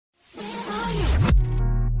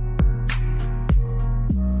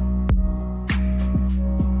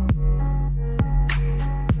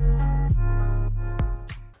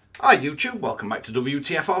Hi YouTube, welcome back to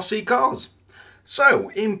Wtf Rc Cars. So,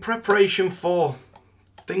 in preparation for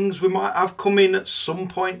things we might have coming at some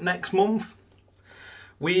point next month,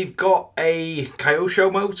 we've got a Kyosho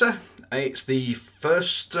motor. It's the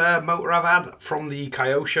first motor I've had from the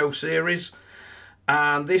Kyosho series,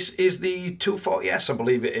 and this is the 240S, I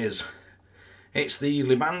believe it is. It's the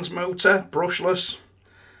Le Mans motor, brushless.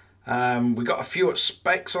 We got a few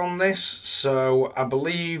specs on this, so I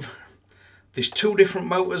believe there's two different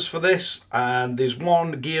motors for this, and there's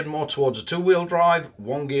one geared more towards a two-wheel drive,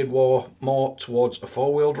 one geared more towards a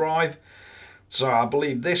four-wheel drive. So I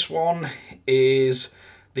believe this one is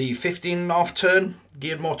the 15.5 turn,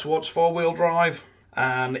 geared more towards four-wheel drive,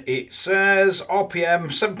 and it says RPM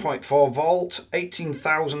 7.4 volt,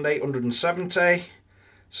 18,870.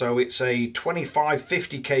 So it's a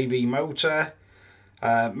 2550 kV motor,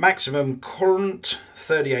 maximum current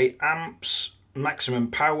 38 amps, maximum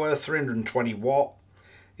power 320 watt,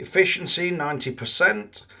 efficiency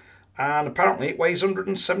 90%, and apparently it weighs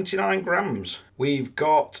 179 grams. We've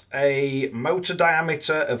got a motor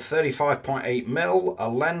diameter of 35.8 mil, a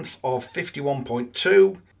length of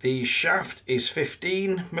 51.2, the shaft is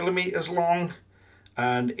 15 millimeters long,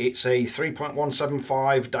 and it's a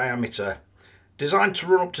 3.175 diameter. Designed to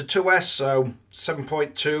run up to 2S, so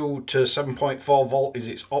 7.2 to 7.4 volt is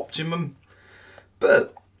its optimum.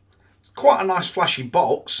 But quite a nice flashy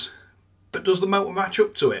box, but does the motor match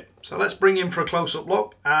up to it? So let's bring in for a close-up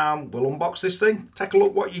look and we'll unbox this thing, take a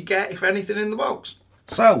look what you get, if anything, in the box.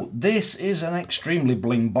 So this is an extremely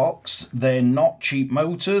bling box. They're not cheap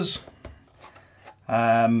motors,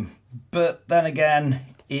 but then again,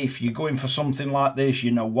 if you're going for something like this,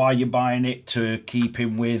 you know why you're buying it, to keep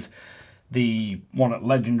in with the one at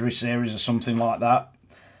Legendary series or something like that.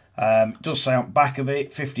 It does say on back of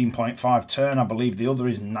it 15.5 turn. I believe the other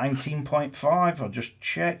is 19.5. I'll just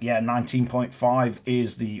check. Yeah, 19.5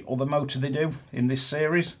 is the other motor they do in this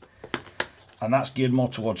series, and that's geared more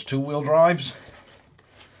towards two-wheel drives.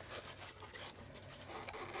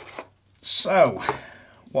 So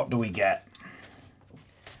what do we get?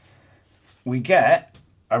 We get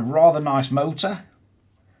a rather nice motor.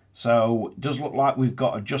 So it does look like we've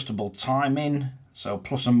got adjustable timing, so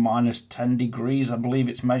plus and minus 10 degrees I believe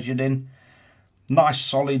it's measured in. Nice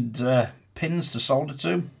solid pins to solder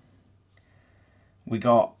to. We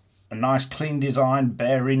got a nice clean design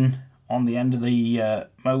bearing on the end of the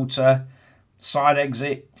motor. Side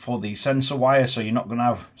exit for the sensor wire, so you're not going to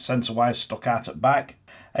have sensor wires stuck out at back.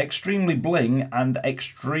 Extremely bling and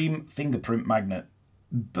extreme fingerprint magnet,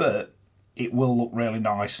 but it will look really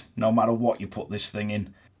nice no matter what you put this thing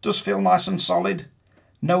in. Does feel nice and solid.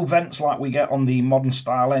 No vents like we get on the modern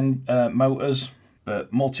style motors,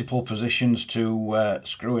 but multiple positions to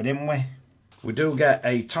screw it in with. We do get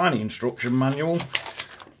a tiny instruction manual.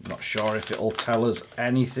 I'm not sure if it'll tell us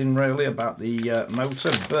anything really about the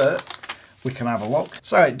motor, but we can have a look.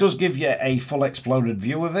 So it does give you a full exploded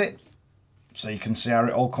view of it, so you can see how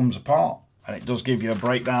it all comes apart. And it does give you a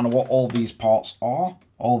breakdown of what all these parts are,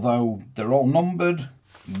 although they're all numbered,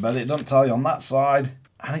 but it doesn't tell you on that side,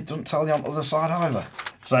 and it doesn't tell you on the other side either.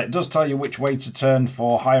 So it does tell you which way to turn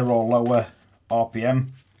for higher or lower RPM.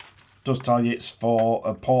 It does tell you it's for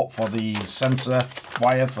a port for the sensor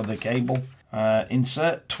wire for the cable.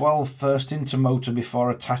 Insert 12 first into motor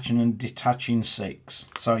before attaching and detaching 6.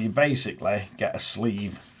 So you basically get a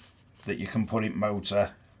sleeve that you can put in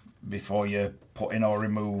motor before you put in or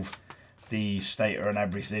remove the stator and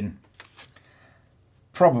everything.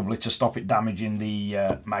 Probably to stop it damaging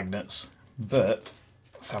the magnets. But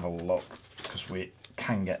let's have a look, because we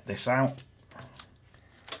can get this out.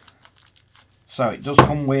 So it does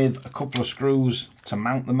come with a couple of screws to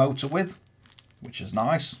mount the motor with, which is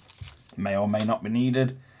nice. May or may not be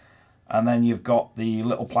needed. And then you've got the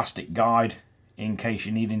little plastic guide in case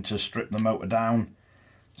you're needing to strip the motor down,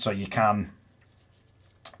 so you can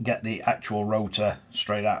get the actual rotor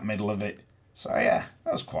straight out the middle of it. So yeah,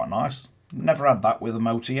 that's quite nice. Never had that with a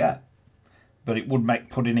motor yet, but it would make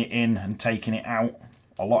putting it in and taking it out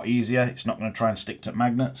a lot easier. It's not going to try and stick to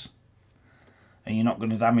magnets, and you're not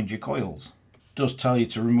going to damage your coils. It does tell you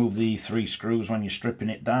to remove the 3 screws when you're stripping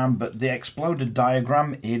it down, but the exploded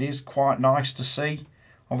diagram, it is quite nice to see.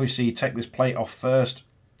 Obviously you take this plate off first,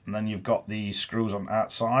 and then you've got the screws on the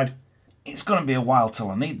outside. It's going to be a while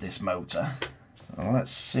till I need this motor, so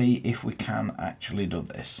let's see if we can actually do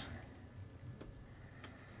this.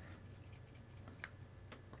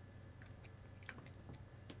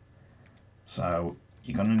 So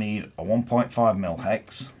you're going to need a 1.5mm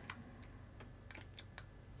hex,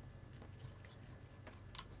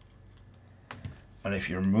 and if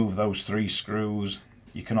you remove those 3 screws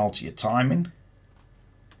you can alter your timing.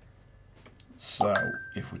 So So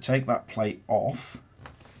if we take that plate off,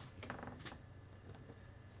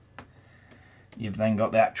 you've then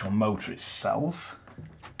got the actual motor itself.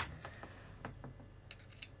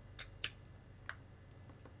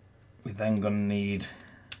 We're then going to need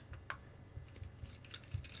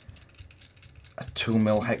a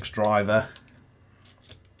 2mm hex driver,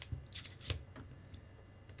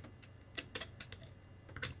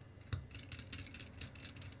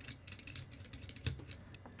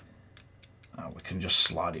 we can just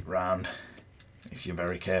slide it round. If you're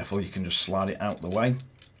very careful, you can just slide it out the way.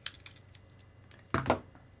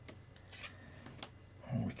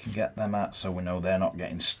 We can get them out so we know they're not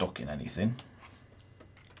getting stuck in anything.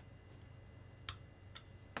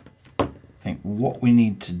 I think what we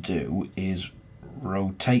need to do is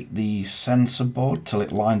rotate the sensor board till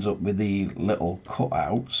it lines up with the little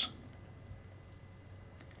cutouts.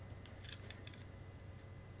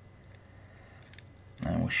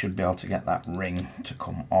 And we should be able to get that ring to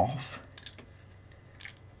come off.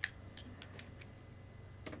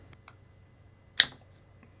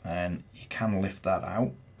 And you can lift that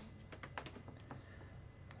out.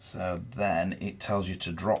 So then it tells you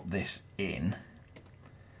to drop this in,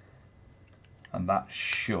 and that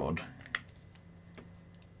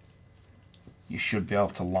you should be able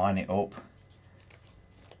to line it up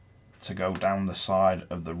to go down the side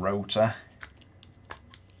of the rotor,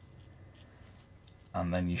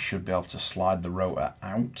 and then you should be able to slide the rotor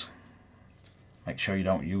out. Make sure you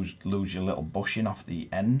don't lose your little bushing off the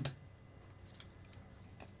end.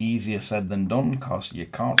 Easier said than done because you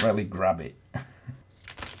can't really grab it.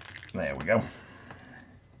 There we go.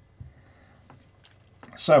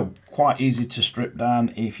 So quite easy to strip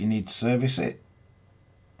down if you need to service it.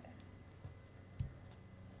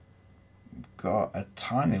 Got a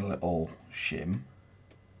tiny little shim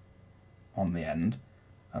on the end,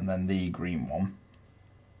 and then the green one,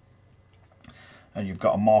 and you've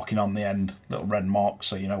got a marking on the end, little red mark,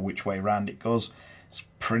 so you know which way round it goes. It's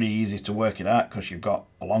pretty easy to work it out because you've got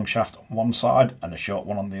a long shaft on one side and a short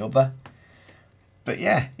one on the other. But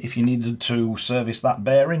yeah, if you needed to service that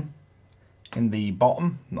bearing in the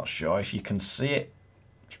bottom, not sure if you can see it,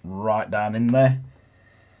 it's right down in there,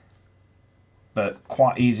 but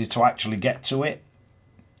quite easy to actually get to it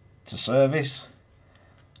to service.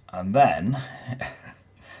 And then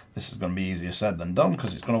this is going to be easier said than done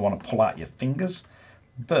because it's going to want to pull out your fingers,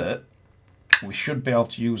 but we should be able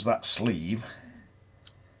to use that sleeve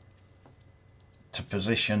to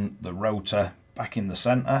position the rotor back in the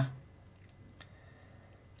center.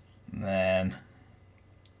 And then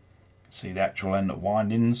see the actual end of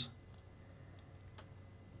windings,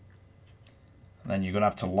 and then you're going to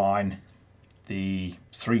have to line the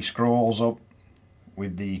 3 screw holes up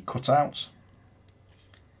with the cutouts.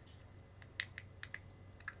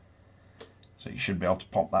 So you should be able to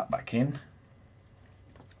pop that back in.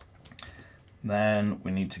 Then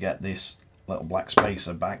we need to get this little black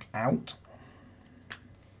spacer back out.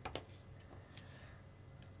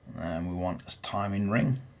 And we want a timing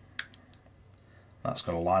ring. That's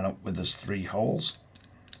got to line up with those 3 holes.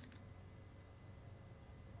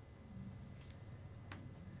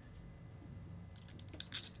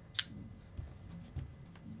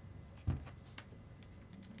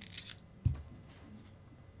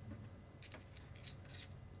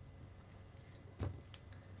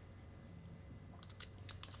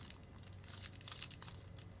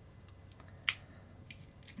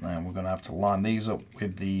 And we're going to have to line these up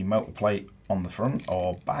with the motor plate on the front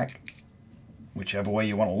or back, whichever way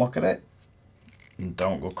you want to look at it, and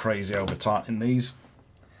don't go crazy over tightening these.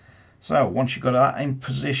 So once you've got that in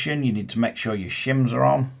position, you need to make sure your shims are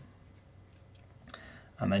on,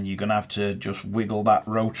 and then you're going to have to just wiggle that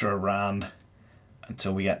rotor around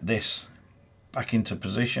until we get this back into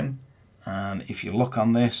position. And if you look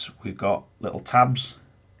on this, we've got little tabs.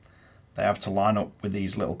 They have to line up with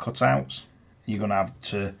these little cutouts. You're going to have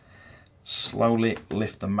to slowly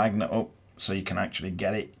lift the magnet up so you can actually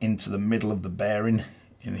get it into the middle of the bearing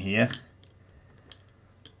in here.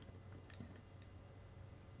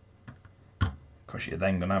 Because you're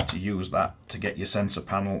then going to have to use that to get your sensor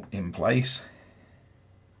panel in place.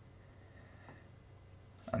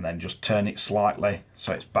 And then just turn it slightly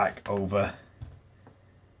so it's back over,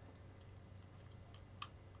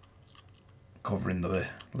 covering the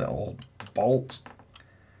little bolt.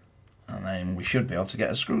 And then we should be able to get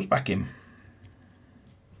our screws back in.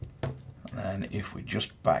 And then if we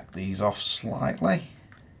just back these off slightly,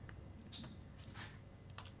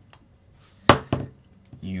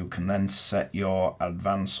 you can then set your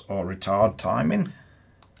advance or retard timing.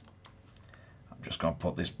 I'm just going to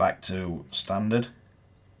put this back to standard.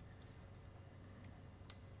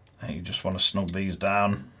 And you just want to snug these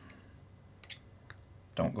down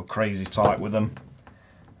Don't go crazy tight with them.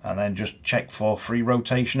 And then just check for free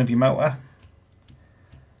rotation of your motor.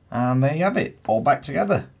 And there you have it, all back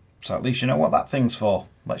together. So at least you know what that thing's for.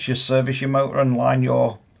 Let's just service your motor and line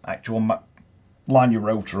your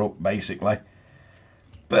rotor up, basically.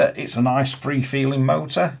 But it's a nice free feeling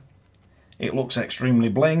motor. It looks extremely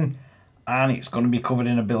bling, and it's going to be covered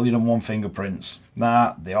in 1,000,001 fingerprints.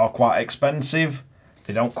 Now, they are quite expensive.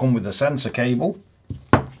 They don't come with a sensor cable,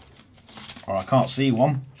 or I can't see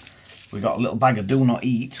one. We've got a little bag of do not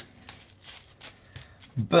eat.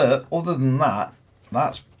 But other than that,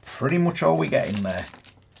 that's pretty much all we get in there.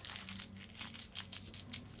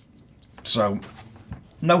 So,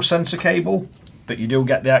 no sensor cable, but you do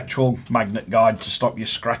get the actual magnet guide to stop you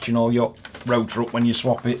scratching all your rotor up when you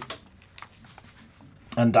swap it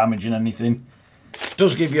and damaging anything. It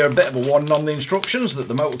does give you a bit of a warning on the instructions that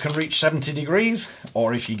the motor can reach 70 degrees,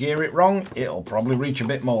 or if you gear it wrong, it'll probably reach a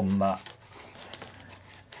bit more than that.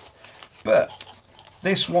 But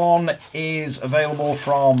this one is available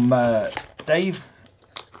from Dave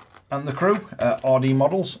and the crew at RD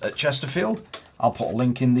Models at Chesterfield. I'll put a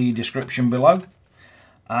link in the description below.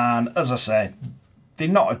 And as I say, they're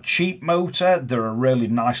not a cheap motor, they're a really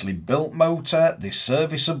nicely built motor, they're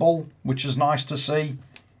serviceable, which is nice to see.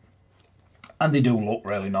 And they do look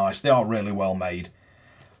really nice, they are really well made.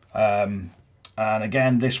 And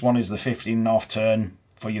again, this one is the 15.5 turn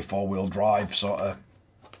for your 4-wheel drive sort of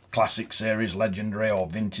classic series, legendary or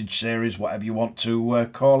vintage series, whatever you want to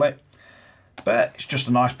call it. But it's just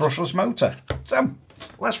a nice brushless motor. So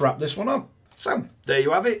let's wrap this one up. So there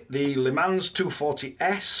you have it, the Le Mans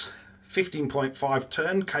 240S 15.5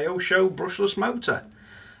 turn Kyosho brushless motor.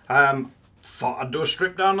 Thought I'd do a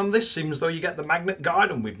strip down on this. Seems though you get the magnet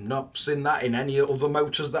guide, and we've not seen that in any other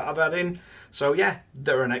motors that I've had in. So yeah,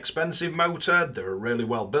 they're an expensive motor, they're a really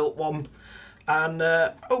well built one. And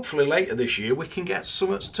hopefully later this year we can get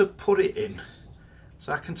something to put it in,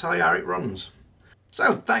 so I can tell you how it runs.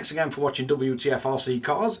 So thanks again for watching Wtf Rc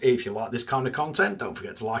Cars. If you like this kind of content, don't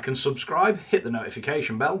forget to like and subscribe, hit the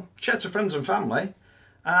notification bell, share to friends and family,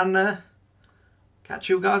 and catch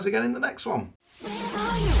you guys again in the next one.